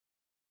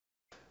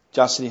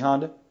Johnson City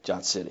Honda,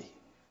 Johnson City.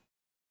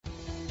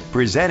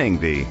 Presenting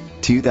the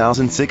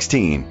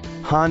 2016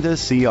 Honda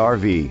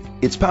CR-V.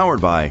 It's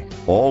powered by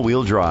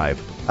all-wheel drive,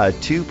 a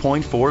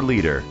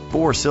 2.4-liter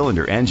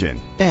 4-cylinder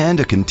engine, and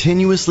a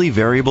continuously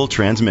variable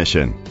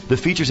transmission. The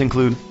features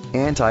include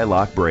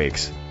anti-lock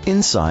brakes.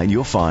 Inside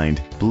you'll find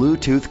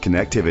Bluetooth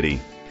connectivity,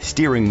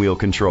 steering wheel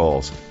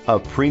controls, a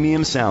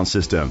premium sound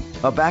system,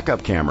 a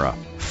backup camera,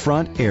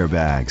 front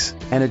airbags,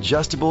 an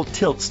adjustable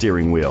tilt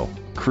steering wheel,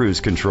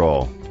 cruise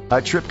control,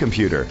 a trip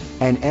computer,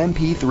 an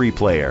MP3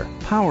 player,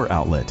 power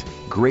outlet.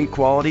 Great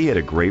quality at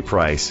a great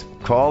price.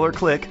 Call or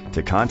click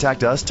to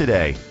contact us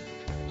today.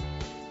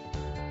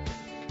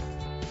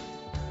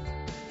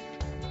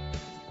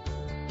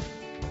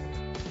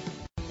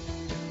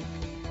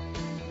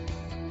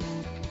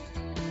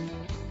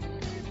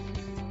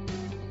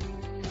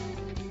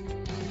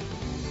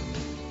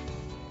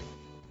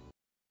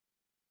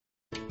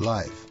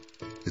 Life.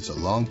 It's a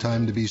long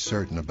time to be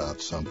certain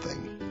about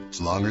something.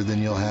 It's longer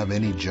than you'll have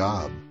any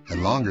job,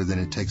 and longer than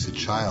it takes a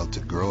child to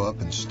grow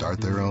up and start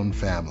their own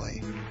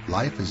family.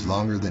 Life is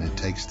longer than it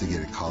takes to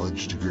get a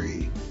college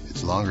degree.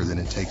 It's longer than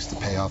it takes to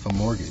pay off a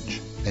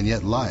mortgage. And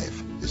yet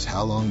life is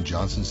how long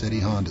Johnson City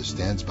Honda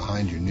stands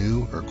behind your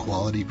new or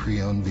quality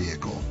pre-owned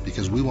vehicle,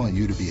 because we want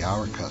you to be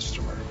our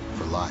customer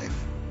for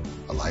life.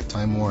 A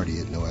lifetime warranty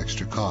at no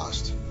extra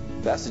cost.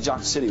 That's the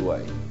Johnson City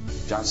way.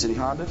 Johnson City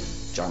Honda,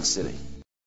 Johnson City.